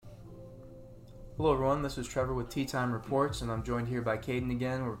Hello everyone, this is Trevor with Tea Time Reports, and I'm joined here by Caden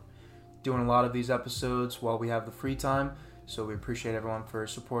again. We're doing a lot of these episodes while we have the free time, so we appreciate everyone for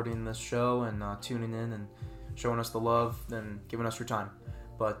supporting this show and tuning in and showing us the love and giving us your time.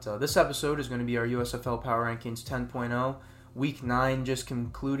 But this episode is going to be our USFL Power Rankings 10.0. Week 9 just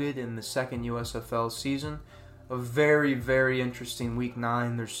concluded in the second USFL season. A very, very interesting Week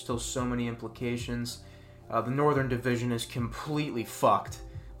 9. There's still so many implications. The Northern Division is completely fucked.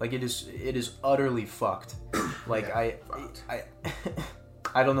 Like, it is utterly fucked. Like, yeah,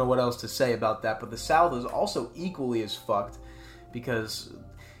 I don't know what else to say about that, but the South is also equally as fucked because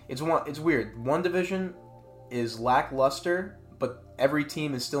it's weird. One division is lackluster, but every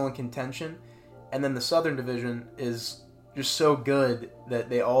team is still in contention, and then the Southern Division is just so good that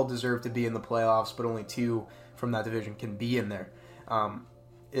they all deserve to be in the playoffs, but only two from that division can be in there.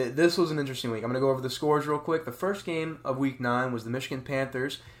 This was an interesting week. I'm going to go over the scores real quick. The first game of Week 9 was the Michigan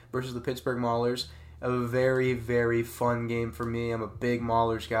Panthers versus the Pittsburgh Maulers. A very, very fun game for me. I'm a big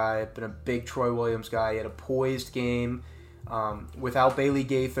Maulers guy. I've been a big Troy Williams guy. He had a poised game. Without Bailey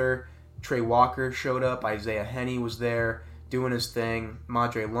Gaither, Trey Walker showed up. Isaiah Henney was there doing his thing.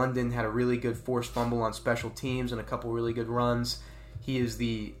 Madre London had a really good forced fumble on special teams and a couple really good runs. He is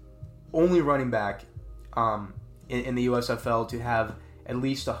the only running back in the USFL to have at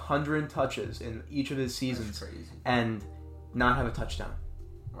least 100 touches in each of his seasons and not have a touchdown.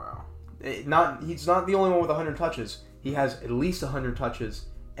 Wow. He's not the only one with 100 touches. He has at least 100 touches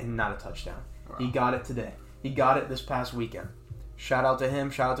and not a touchdown. Wow. He got it today. He got it this past weekend. Shout out to him.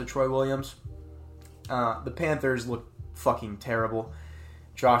 Shout out to Troy Williams. The Panthers look fucking terrible.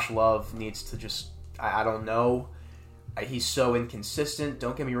 Josh Love needs to just... I don't know. He's so inconsistent.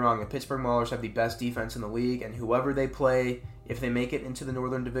 Don't get me wrong. The Pittsburgh Maulers have the best defense in the league, and whoever they play, if they make it into the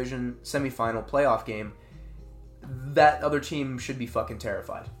Northern Division semifinal playoff game, that other team should be fucking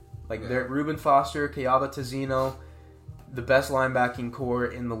terrified. Like, they're Reuben Foster, Kayaba Tazino, the best linebacking core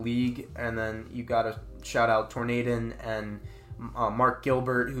in the league, and then you got to shout out Tornadon and Mark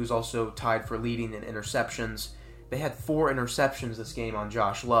Gilbert, who's also tied for leading in interceptions. They had 4 interceptions this game on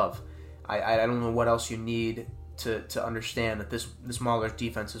Josh Love. I don't know what else you need to understand that this Maulers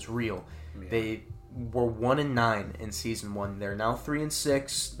defense is real. Yeah. They were 1-9 in season 1. They're now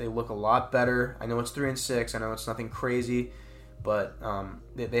 3-6. They look a lot better. I know it's 3-6. I know it's nothing crazy, but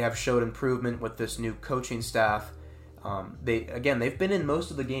they have showed improvement with this new coaching staff. They've been in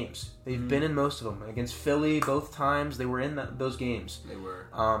most of the games. They've been in most of them. Against Philly, both times they were in those games. They were.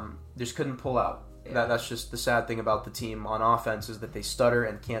 Just couldn't pull out. Yeah. That's just the sad thing about the team on offense is that they stutter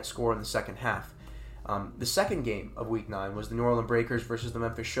and can't score in the second half. The second game of Week 9 was the New Orleans Breakers versus the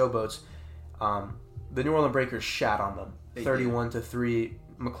Memphis Showboats. The New Orleans Breakers shat on them, 31-3.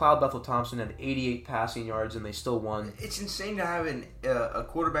 McLeod Bethel-Thompson had 88 passing yards, and they still won. It's insane to have a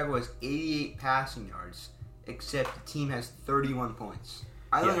quarterback who has 88 passing yards, except the team has 31 points.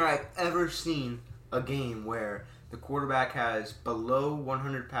 I don't think I've ever seen a game where the quarterback has below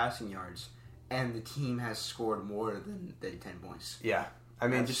 100 passing yards, and the team has scored more than 10 points. Yeah. I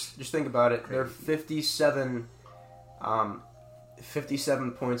mean, just think about it. They're 57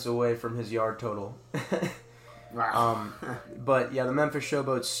 points away from his yard total. Wow. But, yeah, the Memphis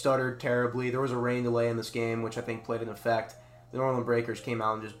Showboats stuttered terribly. There was a rain delay in this game, which I think played an effect. The New Orleans Breakers came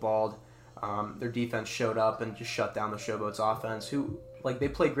out and just balled. Their defense showed up and just shut down the Showboats offense, who, they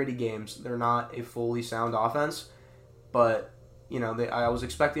play gritty games. They're not a fully sound offense, but, I was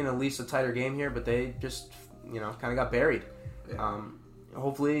expecting at least a tighter game here, but they just, kind of got buried. Yeah.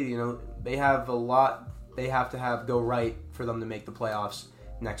 Hopefully, they have a lot they have to have go right for them to make the playoffs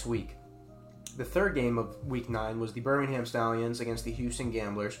next week. The third game of Week 9 was the Birmingham Stallions against the Houston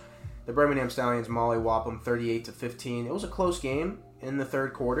Gamblers. The Birmingham Stallions mollywhopped them 38-15. It was a close game in the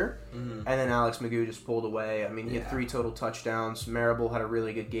third quarter, and then Alex Magoo just pulled away. I mean, he had 3 total touchdowns. Marable had a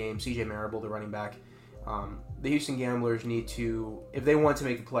really good game. CJ Marable, the running back. The Houston Gamblers need to, if they want to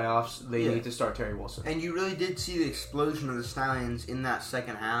make the playoffs, they need to start Terry Wilson. And you really did see the explosion of the Stallions in that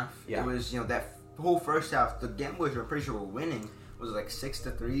second half. Yeah. It was, that whole first half, the Gamblers, I'm pretty sure, were winning. Was it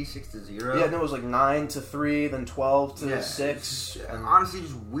 6-3, 6-0? Yeah, no, it was 9-3, then 12-6. And honestly,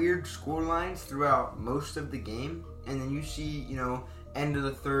 just weird score lines throughout most of the game. And then you see, end of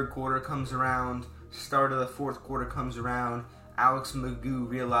the third quarter comes around, start of the fourth quarter comes around. Alex Magoo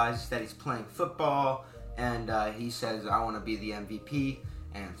realizes that he's playing football, and he says, I want to be the MVP,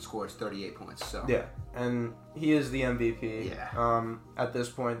 and scores 38 points. So yeah, and he is the MVP. Yeah. At this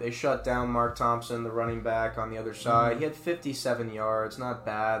point, they shut down Mark Thompson, the running back, on the other side. He had 57 yards. Not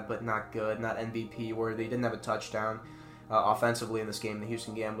bad, but not good. Not MVP worthy. Didn't have a touchdown. Offensively in this game, the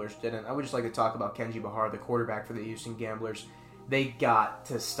Houston Gamblers didn't. I would just like to talk about Kenji Bahar, the quarterback for the Houston Gamblers. they got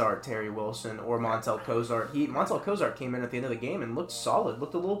to start Terry Wilson or Montel Cozart. Montel Cozart came in at the end of the game and looked solid,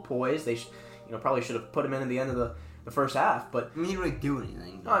 looked a little poised. They probably should have put him in at the end of the first half, but I mean, he didn't really do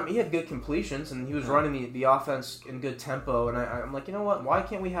anything. he had good completions and he was running the offense in good tempo. And I'm like, you know what? Why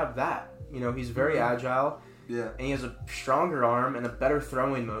can't we have that? He's very agile. Yeah. And he has a stronger arm and a better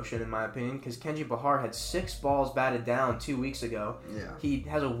throwing motion, in my opinion, because Kenji Bahar had 6 balls batted down 2 weeks ago. Yeah. He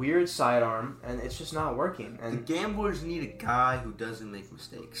has a weird sidearm, and it's just not working. And the Gamblers need a guy who doesn't make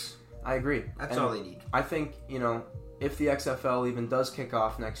mistakes. I agree. That's all they need. I think, if the XFL even does kick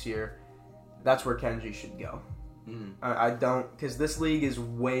off next year, that's where Kenji should go. Mm-hmm. I don't, because this league is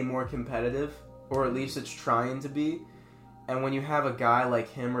way more competitive, or at least it's trying to be. And when you have a guy like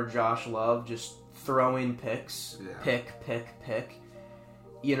him or Josh Love just throwing picks, pick,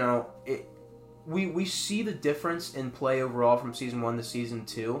 we see the difference in play overall from season 1 to season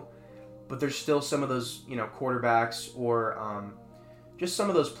 2, but there's still some of those, quarterbacks or just some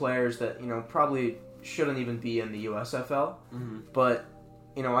of those players that, probably shouldn't even be in the USFL. Mm-hmm. But,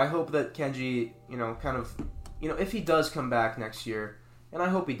 I hope that Kenji, if he does come back next year, and I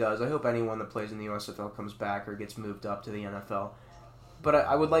hope he does, I hope anyone that plays in the USFL comes back or gets moved up to the NFL. But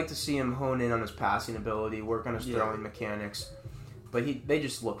I would like to see him hone in on his passing ability, work on his throwing mechanics. But they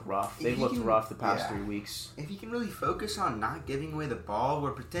just look rough. They've looked rough the past 3 weeks. If he can really focus on not giving away the ball,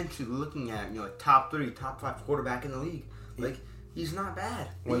 we're potentially looking at a top 3, top 5 quarterback in the league. Like, he's not bad.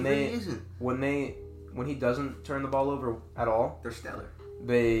 He really isn't. When he doesn't turn the ball over at all, they're stellar.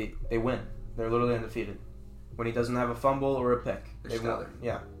 They win. They're literally undefeated. When he doesn't have a fumble or a pick, they're stellar.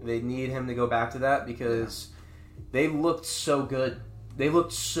 They need him to go back to that because they looked so good. They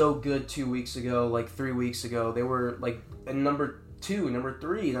looked so good 2 weeks ago, like 3 weeks ago. They were like in number 2, number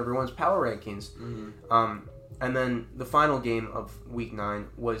 3 in everyone's power rankings. Mm-hmm. And then the final game of Week 9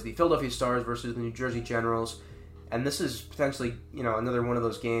 was the Philadelphia Stars versus the New Jersey Generals. And this is potentially, another one of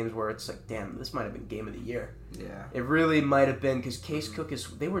those games where it's like, damn, this might have been game of the year. Yeah. It really might have been because Case Cook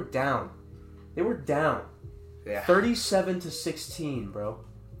they were down. They were down. Yeah. 37-16, bro.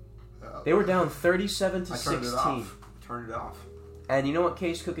 They were down 37-16. Turned it off. And you know what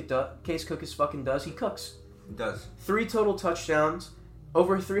Case Cook fucking does? He cooks. He does. 3 total touchdowns,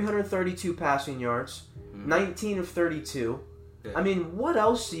 over 332 passing yards, 19 of 32. Yeah. I mean, what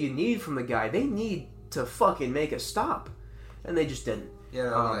else do you need from the guy? They need to fucking make a stop. And they just didn't.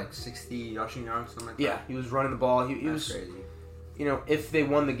 Yeah, like 60 rushing yards, something like that. Yeah, he was running the ball. He was crazy. If they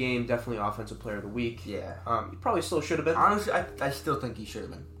won the game, definitely Offensive Player of the Week. Yeah. He probably still should have been. Honestly, I still think he should have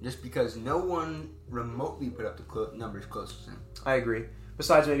been. Just because no one remotely put up the numbers close to him. I agree.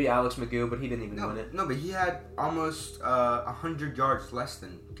 Besides maybe Alex Magoo, but he didn't even win it. No, but he had almost 100 yards less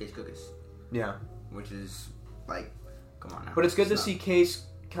than Case Cook is. Yeah. Which is, like, come on now. But it's good to see Case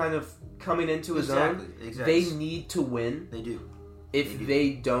kind of coming into his own. Exactly. They need to win. They do. If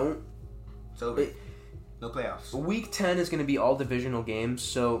they don't... It's over. No playoffs. Week 10 is going to be all divisional games,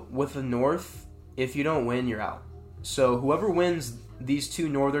 so with the North, if you don't win, you're out. So whoever wins these 2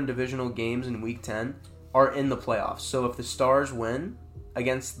 Northern divisional games in Week 10 are in the playoffs. So if the Stars win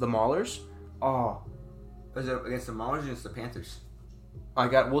against the Maulers, Is it against the Maulers or against the Panthers?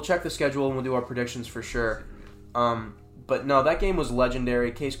 We'll check the schedule and we'll do our predictions for sure. But no, that game was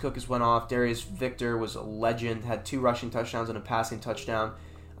legendary. Case Cook has went off. Darius Victor was a legend, had 2 rushing touchdowns and a passing touchdown.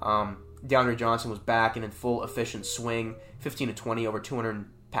 DeAndre Johnson was back and in full efficient swing, 15-20, over 200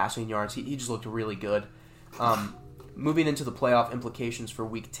 passing yards. He just looked really good. Moving into the playoff implications for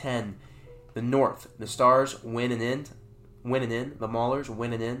Week 10, the North, the Stars win and in. The Maulers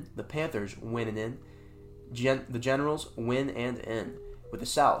win and in. The Panthers win and in. The Generals win and in. With the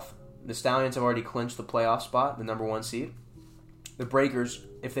South, the Stallions have already clinched the playoff spot, the number 1 seed. The Breakers,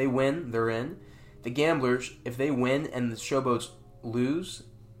 if they win, they're in. The Gamblers, if they win and the Showboats lose,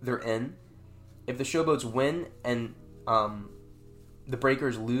 they're in. If the Showboats win and the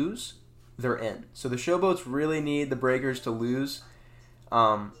Breakers lose, they're in. So the Showboats really need the Breakers to lose.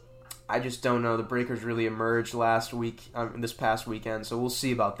 I just don't know. The Breakers really emerged this past weekend, so we'll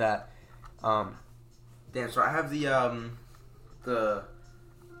see about that. Damn, so I have the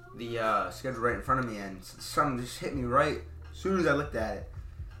schedule right in front of me, and something just hit me right as soon as I looked at it.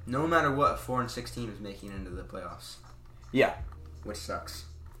 No matter what, a 4-6 team is making it into the playoffs. Yeah. Which sucks.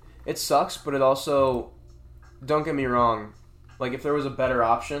 It sucks, but it also, don't get me wrong, like if there was a better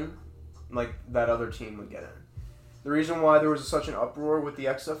option, like that other team would get in. The reason why there was such an uproar with the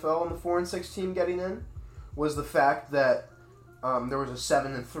XFL and the 4-6 team getting in was the fact that there was a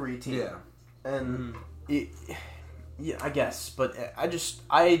 7-3 team. Yeah. And yeah, I guess, but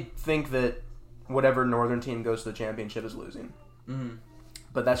I think that whatever Northern team goes to the championship is losing. Mm-hmm.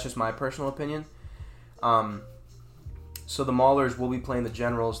 But that's just my personal opinion. So the Maulers will be playing the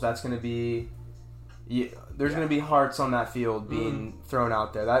Generals. That's going to be... Yeah, there's going to be hearts on that field being thrown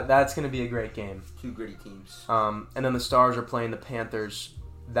out there. That's going to be a great game. Two gritty teams. And then the Stars are playing the Panthers.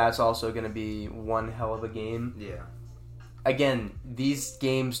 That's also going to be one hell of a game. Yeah. Again, these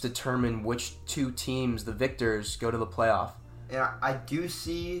games determine which two teams, the victors, go to the playoff. Yeah, I do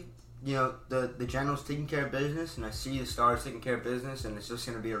see, the Generals taking care of business, and I see the Stars taking care of business, and it's just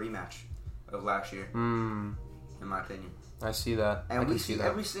going to be a rematch of last year, in my opinion. I see that. And we see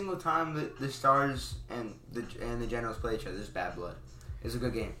every single time that the Stars and the Generals play each other, there's bad blood. It's a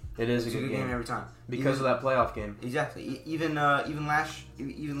good game. It is a good game every time because of that playoff game. Exactly. We're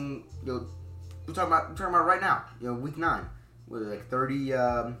talking about right now. Week 9. Was it like 33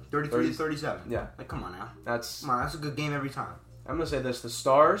 to 37? Yeah. Like, come on now. That's a good game every time. I'm gonna say this: the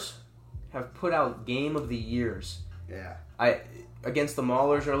Stars have put out game of the years. Yeah. Against the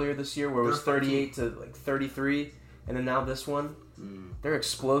Maulers earlier this year, where it was 38 to like 33. And then now this one, they're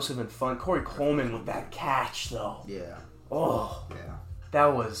explosive and fun. Corey Coleman with that catch, though. Yeah. Oh. Yeah.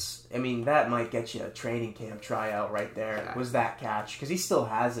 That was, that might get you a training camp tryout right there, Yeah. was that catch. Because he still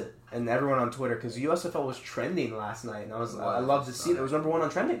has it. And everyone on Twitter, because USFL was trending last night. And I love to see it. It was number 1 on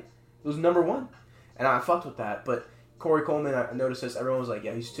trending. It was number 1. And I fucked with that. But Corey Coleman, I noticed this. Everyone was like,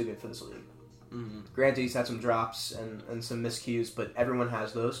 yeah, he's too good for this league. Mm-hmm. Granted, he's had some drops and some miscues, but everyone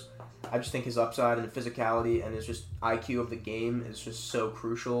has those. I just think his upside and physicality and his just IQ of the game is just so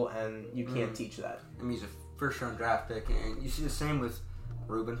crucial, and you can't teach that. He's a first-round draft pick, and you see the same with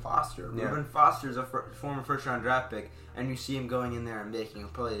Reuben Foster. Yeah. Reuben Foster is a former first-round draft pick, and you see him going in there and making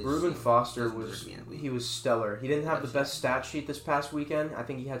plays. Reuben Foster was stellar. He didn't have the best stat sheet this past weekend. I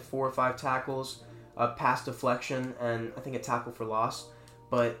think he had 4 or 5 tackles, a pass deflection, and I think a tackle for loss.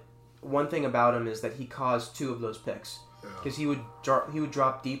 But one thing about him is that he caused 2 of those picks. Because he would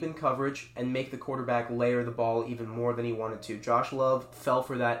drop deep in coverage and make the quarterback layer the ball even more than he wanted to. Josh Love fell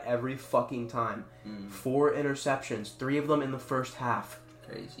for that every fucking time. 4 interceptions, 3 of them in the first half.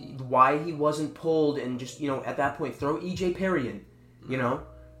 Crazy. Why he wasn't pulled and just, at that point, throw E.J. Perry in,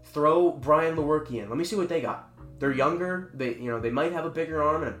 throw Brian Lewerke in. Let me see what they got. They're younger. They might have a bigger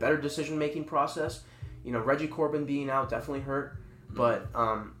arm and a better decision-making process. Reggie Corbin being out definitely hurt. But,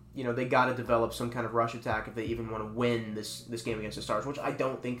 they got to develop some kind of rush attack if they even want to win this game against the Stars, which I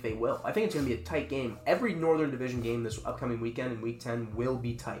don't think they will. I think it's going to be a tight game. Every Northern Division game this upcoming weekend in Week 10 will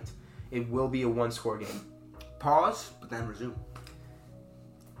be tight. It will be a 1-score game. Pause, but then resume.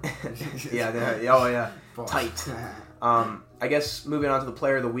 Yeah. Pause. Tight. I guess moving on to the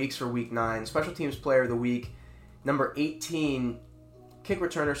Player of the Weeks for Week 9. Special Teams Player of the Week, number 18, kick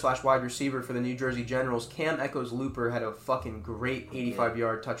returner / wide receiver for the New Jersey Generals. Cam Echols-Looper had a fucking great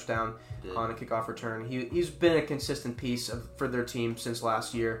 85-yard touchdown on a kickoff return. He's been a consistent piece for their team since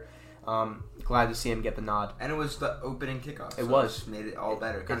last year. Glad to see him get the nod. And it was the opening kickoff. It was. Made it all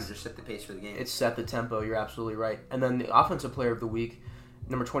better. Kind of just set the pace for the game. It set the tempo. You're absolutely right. And then the Offensive Player of the Week,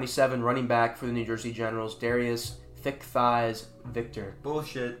 number 27, running back for the New Jersey Generals, Darius Thick Thighs Victor.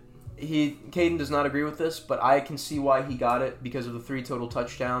 Bullshit. Caden does not agree with this, but I can see why he got it because of the 3 total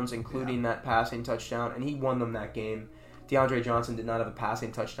touchdowns, including that passing touchdown, and he won them that game. DeAndre Johnson did not have a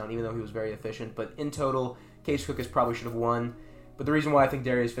passing touchdown, even though he was very efficient, but in total, Case Cookis probably should have won. But the reason why I think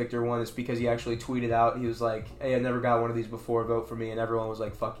Darius Victor won is because he actually tweeted out, he was like, hey, I never got one of these before, vote for me, and everyone was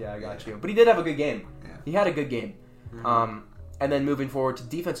like, fuck yeah, I got you. But he did have a good game. Yeah. He had a good game. Mm-hmm. And then moving forward to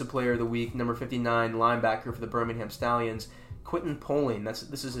Defensive Player of the Week, number 59, linebacker for the Birmingham Stallions, Quinton Poling.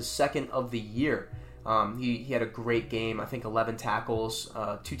 This is his second of the year. He had a great game. I think 11 tackles,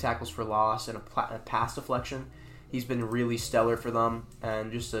 2 tackles for loss, and a pass deflection. He's been really stellar for them,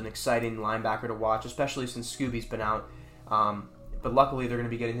 and just an exciting linebacker to watch, especially since Scooby's been out. But luckily, they're going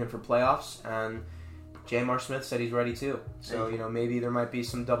to be getting him for playoffs, and J.M.R. Smith said he's ready too. So, maybe there might be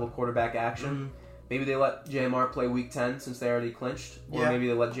some double quarterback action. Mm-hmm. Maybe they let J.M.R. play Week 10 since they already clinched. Or maybe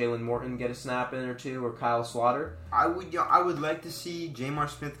they let Jalen Morton get a snap in or 2, or Kyle Slaughter. I would like to see J.M.R.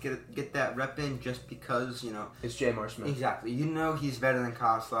 Smith get that rep in just because, It's J.M.R. Smith. Exactly. He's better than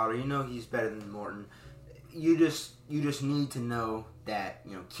Kyle Slaughter. He's better than Morton. You just need to know that,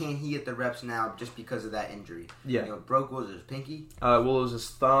 can he get the reps now just because of that injury? Yeah. Broke, was his pinky? It was his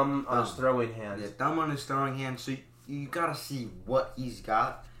thumb on his throwing hand. Yeah, thumb on his throwing hand. So you got to see what he's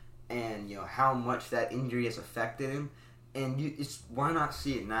got and, how much that injury has affected him. And why not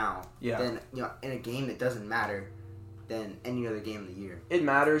see it now? Yeah. Then, in a game that doesn't matter than any other game of the year. It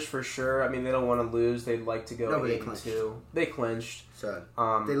matters for sure. I mean, they don't want to lose. They'd like to go 8-2. They clinched. So,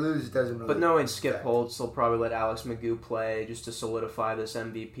 they lose, it doesn't really... But knowing Skip Holtz, they'll probably let Alex Magoo play just to solidify this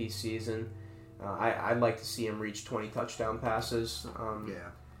MVP season. I'd like to see him reach 20 touchdown passes.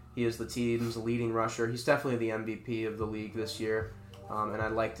 He is the team's leading rusher. He's definitely the MVP of the league this year. And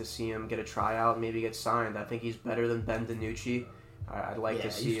I'd like to see him get a tryout, maybe get signed. I think he's better than Ben DiNucci. I'd like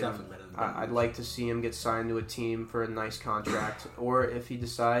to see him. I'd like to see him get signed to a team for a nice contract, or if he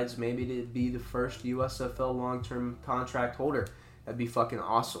decides maybe to be the first USFL long-term contract holder, that'd be fucking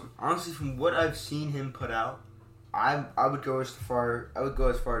awesome. Honestly, from what I've seen him put out, I would go as far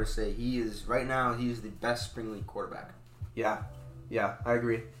to say he is right now. He is the best spring league quarterback. Yeah, I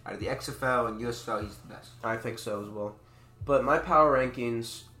agree. Out of the XFL and USFL, he's the best. I think so as well. But my power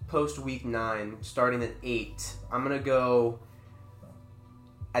rankings post week 9, starting at 8, I'm gonna go.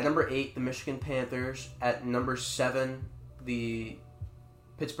 At number 8, the Michigan Panthers. At number 7, the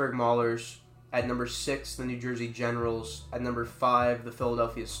Pittsburgh Maulers. At number 6, the New Jersey Generals. At number 5, the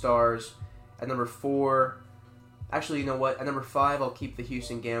Philadelphia Stars. At number 4, actually, you know what? At number 5, I'll keep the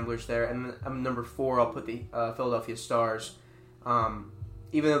Houston Gamblers there. And at number 4, I'll put the Philadelphia Stars. Even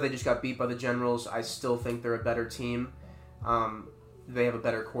though they just got beat by the Generals, I still think they're a better team. They have a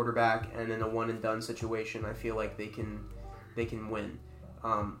better quarterback, and in a one-and-done situation, I feel like they can win.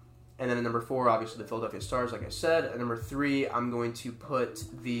 And then at number 4, obviously the Philadelphia Stars, like I said. At number 3, I'm going to put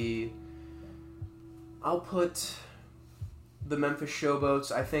I'll put the Memphis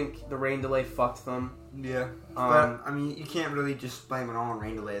Showboats. I think the rain delay fucked them. Yeah. But, I mean, you can't really just blame it all on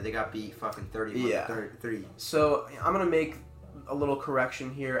rain delay. They got beat fucking 30. So, I'm going to make a little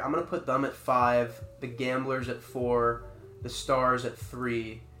correction here. I'm going to put them at 5, the Gamblers at 4, the Stars at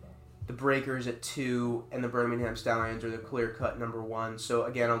 3, the Breakers at 2, and the Birmingham Stallions are the clear-cut number 1. So,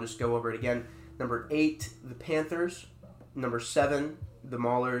 again, I'll just go over it again. Number 8, the Panthers. Number 7, the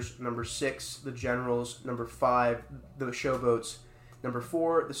Maulers. Number 6, the Generals. Number 5, the Showboats. Number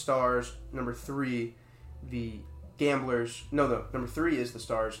 4, the Stars. Number 3, the Gamblers. Number 3 is the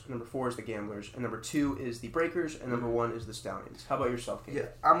Stars. Number 4 is the Gamblers. And number 2 is the Breakers. And number 1 is the Stallions. How about yourself, Kate? Yeah,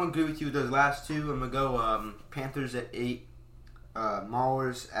 I'm going to agree with you with those last two. I'm going to go Panthers at 8.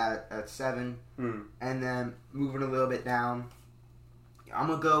 Maulers at 7, and then moving a little bit down, I'm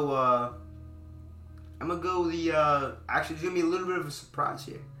gonna go the actually it's gonna be a little bit of a surprise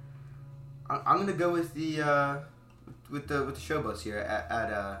here. I'm gonna go with the Showboats here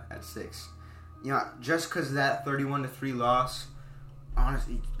at 6. You know, just because of that 31-3 loss,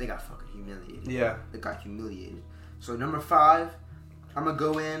 honestly, they got fucking humiliated. Yeah, they got humiliated. So number 5, I'm gonna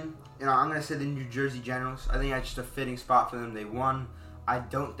go in. You know, I'm going to say the New Jersey Generals. I think that's just a fitting spot for them. They won. I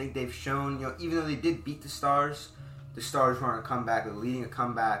don't think they've shown, you know, even though they did beat the Stars were on a comeback. They're leading a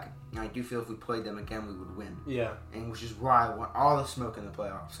comeback. And I do feel if we played them again, we would win. Yeah. And which is why I want all the smoke in the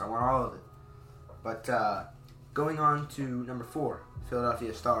playoffs. I want all of it. But going on to number 4,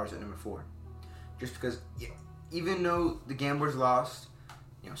 Philadelphia Stars at number 4. Just because even though the Gamblers lost,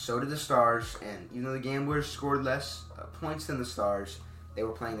 you know, so did the Stars. And even though the Gamblers scored less points than the Stars, they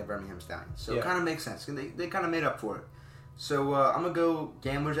were playing the Birmingham Stallions. So it kind of makes sense. They kind of made up for it. So I'm going to go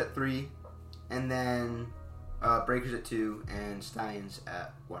Gamblers at 3, and then Breakers at 2, and Stallions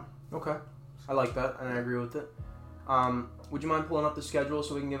at 1. Okay. I like that, and I agree with it. Would you mind pulling up the schedule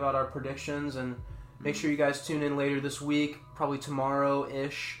so we can give out our predictions? And make sure you guys tune in later this week, probably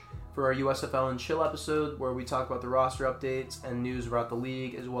tomorrow-ish, for our USFL and Chill episode, where we talk about the roster updates and news about the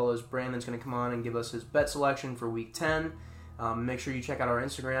league, as well as Brandon's going to come on and give us his bet selection for Week 10. Make sure you check out our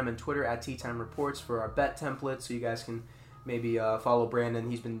Instagram and Twitter at Tea Time Reports for our bet template, so you guys can maybe follow Brandon.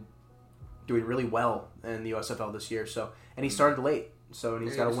 He's been doing really well in the USFL this year, and he started late, and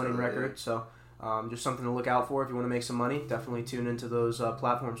he's got a winning record. So just something to look out for if you want to make some money. Definitely tune into those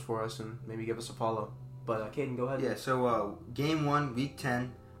platforms for us and maybe give us a follow. But Caden, go ahead. Yeah. So Game 1, Week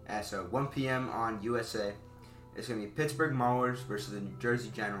 10, at 1 p.m. on USA. It's going to be Pittsburgh Maulers versus the New Jersey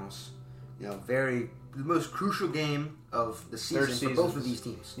Generals. You know, the most crucial game of the season for both of these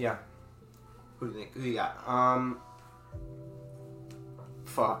teams. Yeah. Who do you think? Who you got?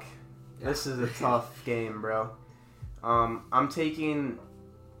 Fuck. Yeah. This is a tough game, bro. I'm taking,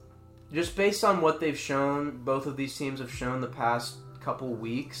 just based on what they've shown, both of these teams have shown the past couple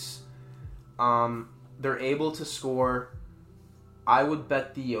weeks, they're able to score. I would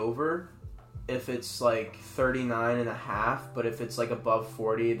bet the over if it's like 39.5, but if it's like above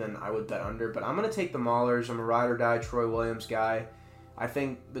 40, then I would bet under. But I'm going to take the Maulers. I'm a ride or die Troy Williams guy. I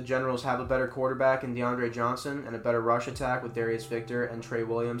think the Generals have a better quarterback in DeAndre Johnson and a better rush attack with Darius Victor and Trey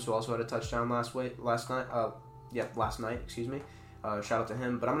Williams, who also had a touchdown last night. Shout out to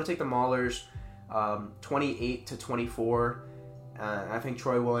him. But I'm going to take the Maulers 28-24. I think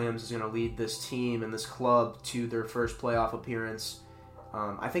Troy Williams is going to lead this team and this club to their first playoff appearance.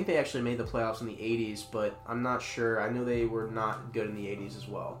 I think they actually made the playoffs in the 80s, but I'm not sure. I know they were not good in the 80s as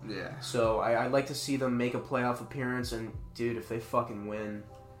well. Yeah. So I'd like to see them make a playoff appearance, and dude, if they fucking win,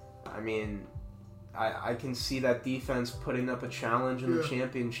 I mean, I can see that defense putting up a challenge in the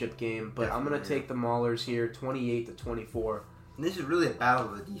championship game, but I'm going to take the Maulers here, 28-24. And this is really a battle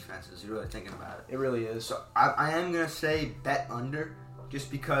of the defenses. You're really thinking about it. It really is. So I am going to say bet under,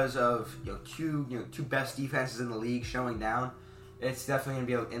 just because of two best defenses in the league showing down. It's definitely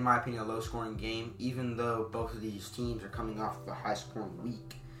going to be, in my opinion, a low-scoring game, even though both of these teams are coming off of a high-scoring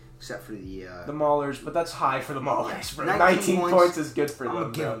week. Except for the Maulers, but that's high for the Maulers. 19 points is good for them.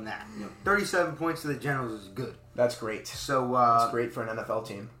 I'm giving them that. 37 points to the Generals is good. That's great. So that's great for an NFL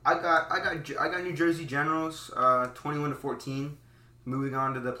team. I got New Jersey Generals 21-14, moving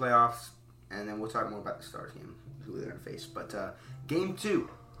on to the playoffs, and then we'll talk more about the Stars game, who they're gonna face. But game 2,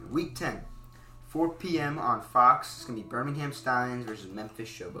 week 10, 4 p.m. on Fox. It's gonna be Birmingham Stallions versus Memphis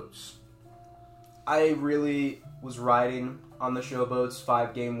Showboats. I really was riding on the Showboats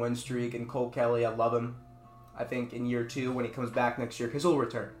 5-game win streak, and Cole Kelly, I love him. I think in year 2, when he comes back next year, because he'll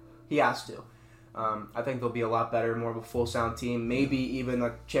return. He has to. I think they'll be a lot better, more of a full sound team, maybe even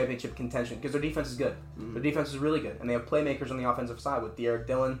a championship contention, because their defense is good. Mm-hmm. Their defense is really good, and they have playmakers on the offensive side with Derek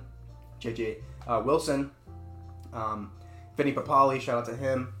Dillon, J.J. Wilson, Vinny Papali, shout out to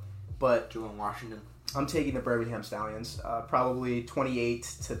him. But Juwan Washington. I'm taking the Birmingham Stallions, probably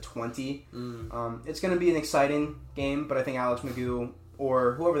 28-20. It's going to be an exciting game, but I think Alex Magoo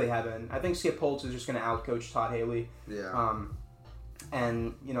or whoever they have in, I think Skip Holtz is just going to outcoach Todd Haley. Yeah.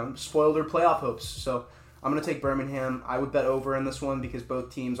 And spoil their playoff hopes. So I'm going to take Birmingham. I would bet over in this one because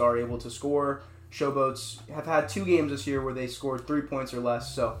both teams are able to score. Showboats have had 2 games this year where they scored 3 points or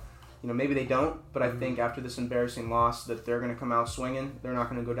less. So maybe they don't, but I think after this embarrassing loss that they're going to come out swinging. They're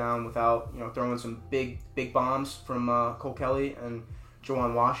not going to go down without, throwing some big bombs from Cole Kelly, and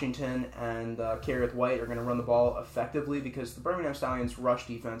Juwan Washington and Kerrith White are going to run the ball effectively because the Birmingham Stallions' rush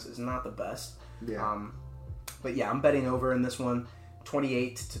defense is not the best. Yeah. But yeah, I'm betting over in this one,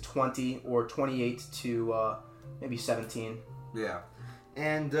 28-20 or 28 to maybe 17. Yeah.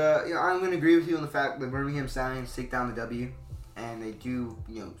 And I'm going to agree with you on the fact that Birmingham Stallions take down the W. And they do,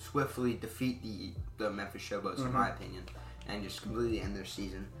 swiftly defeat the Memphis Showboats, in my opinion, and just completely end their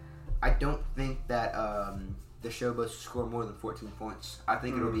season. I don't think that the Showboats will score more than 14 points. I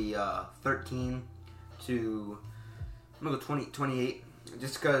think it'll be 13 to 28,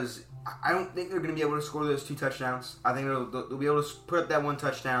 just because I don't think they're going to be able to score those 2 touchdowns. I think they'll be able to put up that 1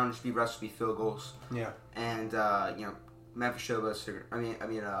 touchdown, just be recipe field goals. Yeah. And Memphis Showboats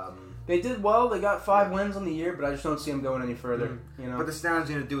they did well. They got 5 wins on the year, but I just don't see them going any further. But the Stallions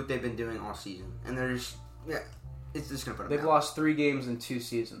are going to do what they've been doing all season, and they're just it's just going to put them They've down. lost 3 games in 2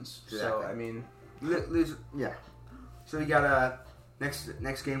 seasons. Exactly. So So we got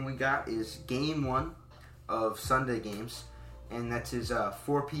next game we got is game 1 of Sunday games, and that is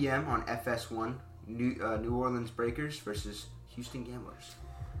 4 p.m. on FS1. New Orleans Breakers versus Houston Gamblers.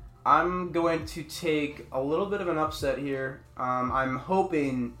 I'm going to take a little bit of an upset here. I'm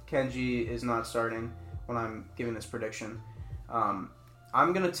hoping Kenji is not starting when I'm giving this prediction. I'm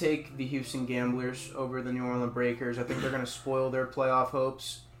going to take the Houston Gamblers over the New Orleans Breakers. I think they're going to spoil their playoff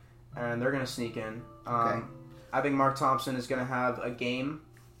hopes, and they're going to sneak in. Okay. I think Mark Thompson is going to have a game,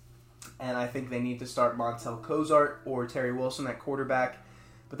 and I think they need to start Montel Cozart or Terry Wilson at quarterback.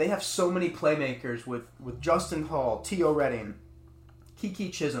 But they have so many playmakers with Justin Hall, T.O. Redding, Kiki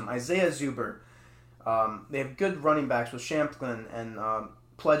Chisholm, Isaiah Zuber. They have good running backs with Champlin and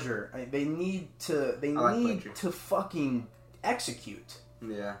Pledger. They need to fucking execute.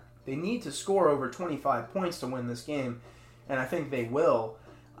 Yeah. They need to score over 25 points to win this game, and I think they will.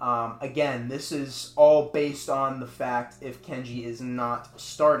 Again, this is all based on the fact if Kenji is not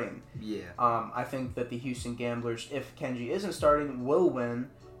starting. Yeah. I think that the Houston Gamblers, if Kenji isn't starting, will win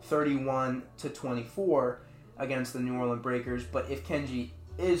 31-24 against the New Orleans Breakers. But if Kenji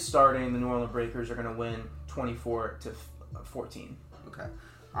is starting, the New Orleans Breakers are going to win 24-14. Okay.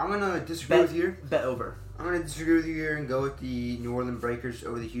 I'm going to disagree with you. Bet over. I'm going to disagree with you here and go with the New Orleans Breakers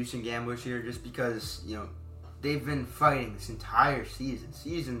over the Houston Gamblers here, just because, they've been fighting this entire season,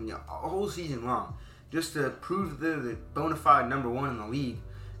 a whole season long, just to prove that they're the bona fide number 1 in the league.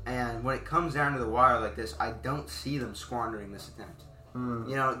 And when it comes down to the wire like this, I don't see them squandering this attempt.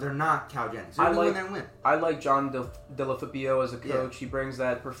 They're not Cal Jennings. They're going to win. I like John Delafipio as a coach. Yeah. He brings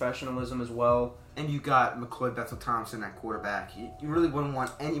that professionalism as well. And you got McCoy Bethel-Thompson at quarterback. You really wouldn't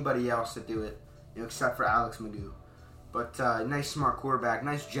want anybody else to do it, except for Alex Magoo. But nice, smart quarterback,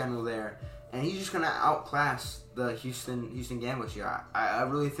 nice general there. And he's just going to outclass the Houston Gamblers here. I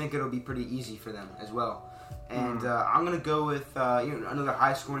really think it'll be pretty easy for them as well. And I'm going to go with another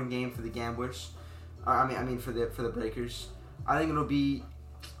high-scoring game for the Gamblers. For the Breakers. I think it'll be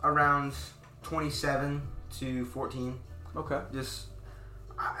around 27-14. Okay.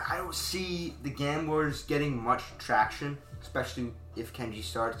 I don't see the Gamblers getting much traction, especially if Kenji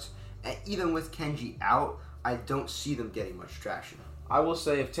starts. And even with Kenji out, I don't see them getting much traction. I will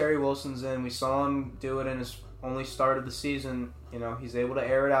say if Terry Wilson's in, we saw him do it in his only start of the season. You know, he's able to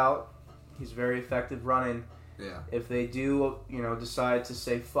air it out. He's very effective running. Yeah. If they do, decide to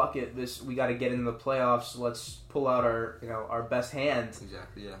say fuck it, we got to get into the playoffs. Let's pull out our best hand.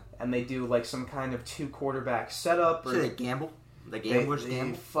 Exactly. Yeah. And they do like some kind of 2 quarterback setup. Or they gamble. The Gamblers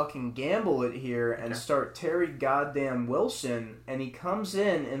gamble. They fucking gamble it here and start Terry goddamn Wilson, and he comes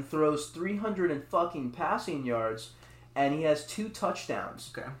in and throws 300 and fucking passing yards, and he has 2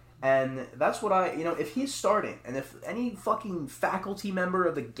 touchdowns. Okay. And that's what if he's starting, and if any fucking faculty member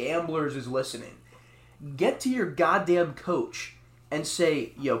of the Gamblers is listening, get to your goddamn coach and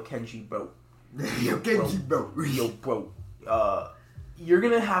say, yo, Kenji, bro. Yo, Kenji, bro. Yo, bro. You're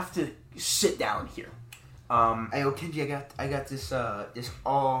going to have to sit down here. Hey, yo, Kenji, I got this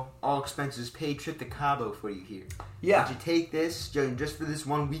all expenses paid trip to Cabo for you here. Yeah. Would you take this just for this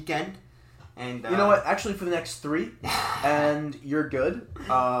one weekend? And you know what? Actually, for the next 3, and you're good.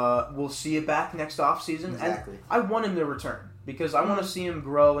 We'll see you back next offseason. Exactly. And I want him to return because I want to see him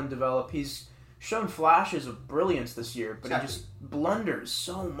grow and develop. He's shown flashes of brilliance this year, but he just blunders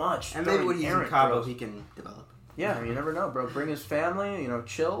so much. And maybe when he's in Cabo, he can develop. Yeah, you never know, bro. Bring his family,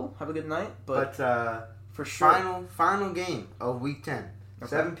 chill, have a good night. But for sure. Final game of Week 10. Okay.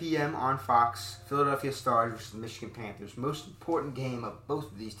 7 p.m. on Fox. Philadelphia Stars versus the Michigan Panthers. Most important game of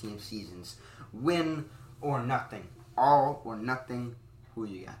both of these teams' seasons. Win or nothing. All or nothing. Who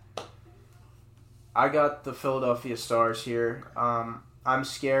you got? I got the Philadelphia Stars here. I'm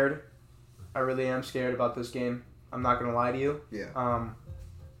scared. I really am scared about this game. I'm not going to lie to you. Yeah.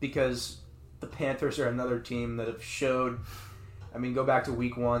 Because the Panthers are another team that have showed... go back to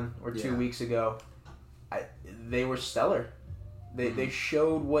Week 1 or 2 weeks ago. They were stellar. They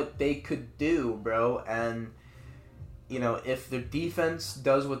showed what they could do, bro. And, if their defense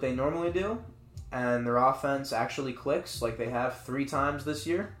does what they normally do and their offense actually clicks like they have 3 times this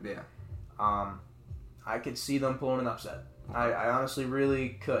year, I could see them pulling an upset. I honestly really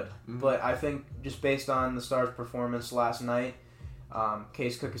could. Mm-hmm. But I think just based on the Stars' performance last night,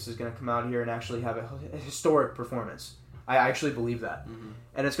 Case Cookus is going to come out here and actually have a historic performance. I actually believe that. Mm-hmm.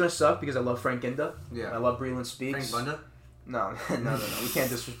 And it's going to suck because I love Frank Ginda. Yeah. I love Breland Speaks. Frank Bunda? No. We can't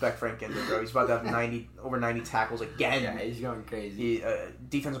disrespect Frank Ginda, bro. He's about to have over 90 tackles again. Yeah, he's going crazy.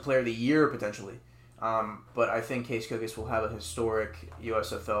 Defensive Player of the Year, potentially. But I think Case Cookus will have a historic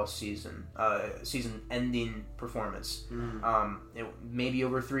USFL season-ending performance. Maybe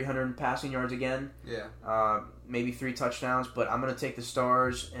over 300 passing yards again. Yeah. Maybe 3 touchdowns. But I'm going to take the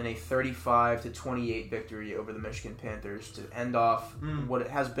Stars in a 35-28 victory over the Michigan Panthers to end off what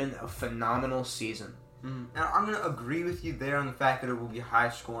has been a phenomenal season. Now, I'm going to agree with you there on the fact that it will be high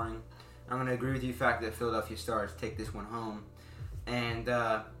scoring. I'm going to agree with you the fact that Philadelphia Stars take this one home. And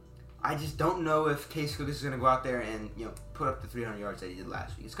I just don't know if Case Cookus is going to go out there and put up the 300 yards that he did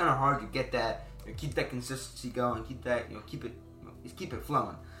last week. It's kind of hard to get that, keep that consistency going, keep that, keep it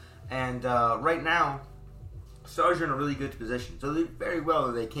flowing. And right now, Stars are in a really good position, so they very well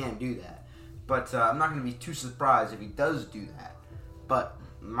that they can do that. But I'm not going to be too surprised if he does do that. But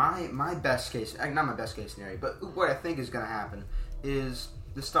my best case, not my best case scenario, but what I think is going to happen is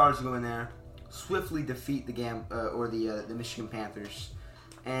the Stars go in there, swiftly defeat the Michigan Panthers,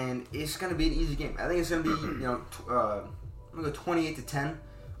 and it's going to be an easy game. I think it's going to be I'm going to go 28-10.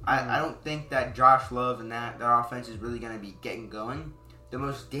 I don't think that Josh Love and that offense is really going to be getting going. The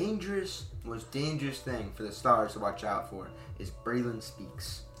most dangerous thing for the Stars to watch out for is Breland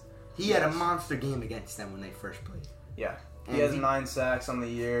Speaks. He had a monster game against them when they first played. Yeah. He has 9 sacks on the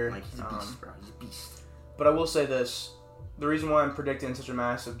year. He's a beast, bro. He's a beast. But I will say this. The reason why I'm predicting such a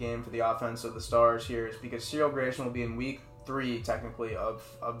massive game for the offense of the Stars here is because Cyril Grayson will be in week 3, technically, of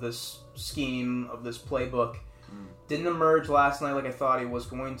this scheme, of this playbook. Didn't emerge last night like I thought he was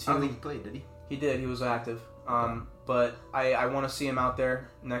going to. I don't think he played, did he? He did. He was active. But I want to see him out there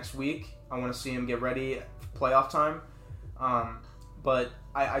next week. I want to see him get ready for playoff time. But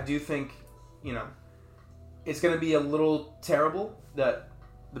I do think, it's going to be a little terrible that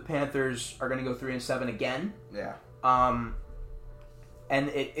the Panthers are going to go 3-7 again. Yeah. And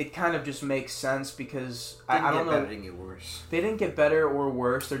it kind of just makes sense because I don't know. Better, didn't get worse. They didn't get better or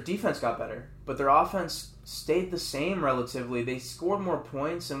worse. Their defense got better, but their offense stayed the same relatively. They scored more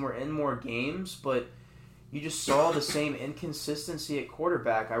points and were in more games, but you just saw the same inconsistency at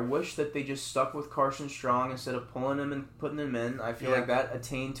quarterback. I wish that they just stuck with Carson Strong instead of pulling him and putting him in. I feel like that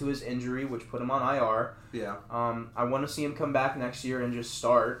attained to his injury, which put him on IR. Yeah. I want to see him come back next year and just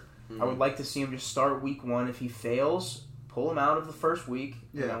start. I would like to see him just start week 1. If he fails, pull him out of the first week.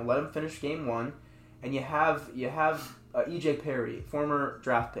 Let him finish game 1, and you have E.J. Perry, former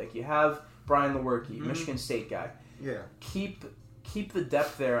draft pick. You have Brian Lewerke, Michigan State guy. Yeah. Keep the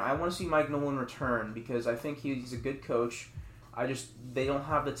depth there. I want to see Mike Nolan return because I think he's a good coach. They don't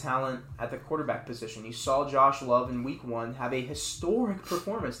have the talent at the quarterback position. You saw Josh Love in week 1 have a historic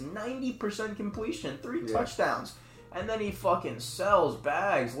performance, 90% completion, 3 touchdowns. And then he fucking sells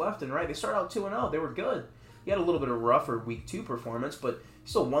bags left and right. They start out 2-0. They were good. He had a little bit of rougher week 2 performance, but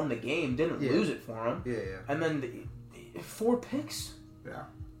still won the game, didn't lose it for him. Yeah. And then 4 picks. Yeah.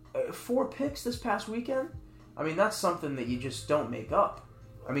 4 picks this past weekend. I mean, that's something that you just don't make up.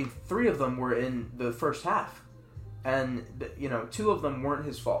 I mean, 3 of them were in the first half. And, 2 of them weren't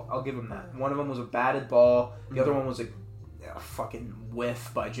his fault. I'll give him that. One of them was a batted ball. The other one was a fucking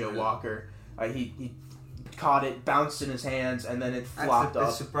whiff by Joe Walker. He caught it, bounced in his hands, and then it flopped up.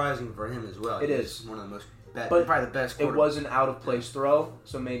 It's surprising for him as well. It is. One of the most, probably the best. It was an out-of-place throw,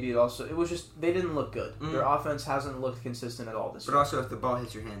 so maybe it was just, they didn't look good. Their offense hasn't looked consistent at all this year. But also, if the ball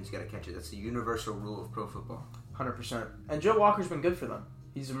hits your hands, you got to catch it. That's the universal rule of pro football. 100%. And Joe Walker's been good for them.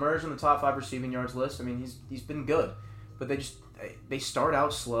 He's emerged on the top 5 receiving yards list. I mean, he's been good. But they start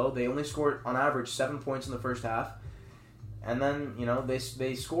out slow. They only scored, on average, 7 points in the first half. And then,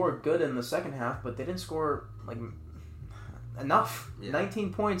 they score good in the second half, but they didn't score, enough.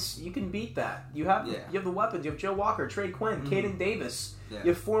 19 points, you can beat that. You have the weapons. You have Joe Walker, Trey Quinn, Caden Davis. Yeah. You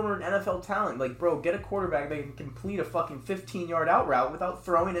have former NFL talent. Get a quarterback that can complete a fucking 15-yard out route without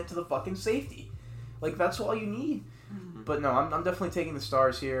throwing it to the fucking safety. That's all you need. But no, I'm definitely taking the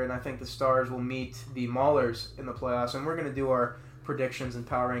Stars here, and I think the Stars will meet the Maulers in the playoffs. And we're going to do our predictions and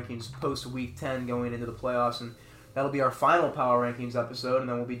power rankings post-Week 10 going into the playoffs, and that'll be our final power rankings episode, and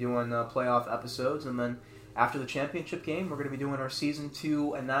then we'll be doing playoff episodes. And then after the championship game, we're going to be doing our Season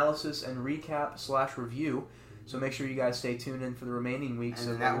 2 analysis and recap/review. So make sure you guys stay tuned in for the remaining weeks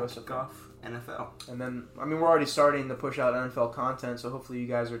of the USFL. NFL. And then, we're already starting to push out NFL content, so hopefully you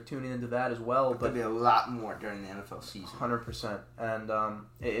guys are tuning into that as well. There'll be a lot more during the NFL season. 100%. And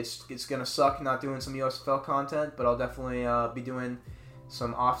it's going to suck not doing some USFL content, but I'll definitely be doing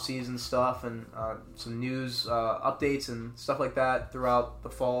some off-season stuff and some news updates and stuff like that throughout the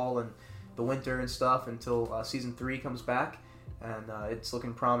fall and the winter and stuff until Season 3 comes back. And it's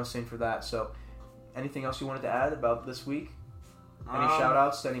looking promising for that. So anything else you wanted to add about this week? Any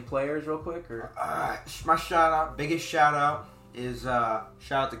shout-outs to any players real quick? Or My biggest shout-out is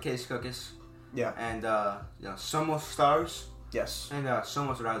shout-out to Case Cookus. Yeah. And, Somos Stars. Yes. And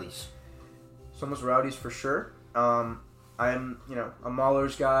Somos Rowdies. Somos Rowdies for sure. I am, a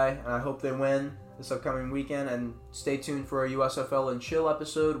Maulers guy, and I hope they win this upcoming weekend. And stay tuned for our USFL and Chill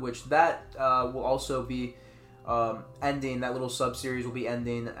episode, which that will also be ending. That little sub-series will be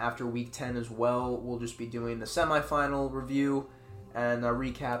ending after Week 10 as well. We'll just be doing the semifinal review and a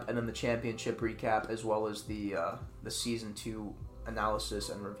recap, and then the championship recap, as well as the Season 2 analysis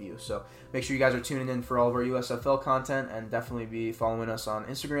and review. So make sure you guys are tuning in for all of our USFL content, and definitely be following us on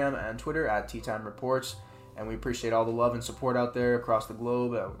Instagram and Twitter at Tea Time Reports. And we appreciate all the love and support out there across the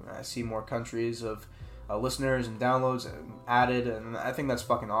globe. I see more countries of listeners and downloads added, and I think that's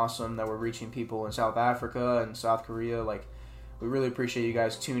fucking awesome that we're reaching people in South Africa and South Korea. We really appreciate you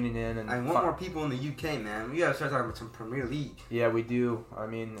guys tuning in. And I want more people in the UK, man. We gotta start talking about some Premier League. Yeah, we do. I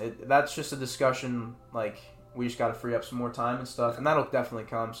mean, that's just a discussion. We just gotta free up some more time and stuff, and that'll definitely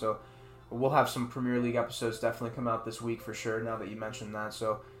come. So we'll have some Premier League episodes definitely come out this week for sure. Now that you mentioned that,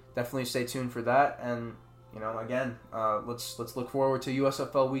 so definitely stay tuned for that. And again, let's look forward to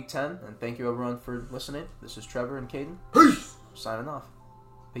USFL Week 10. And thank you everyone for listening. This is Trevor and Caden. Peace. Signing off.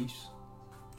 Peace.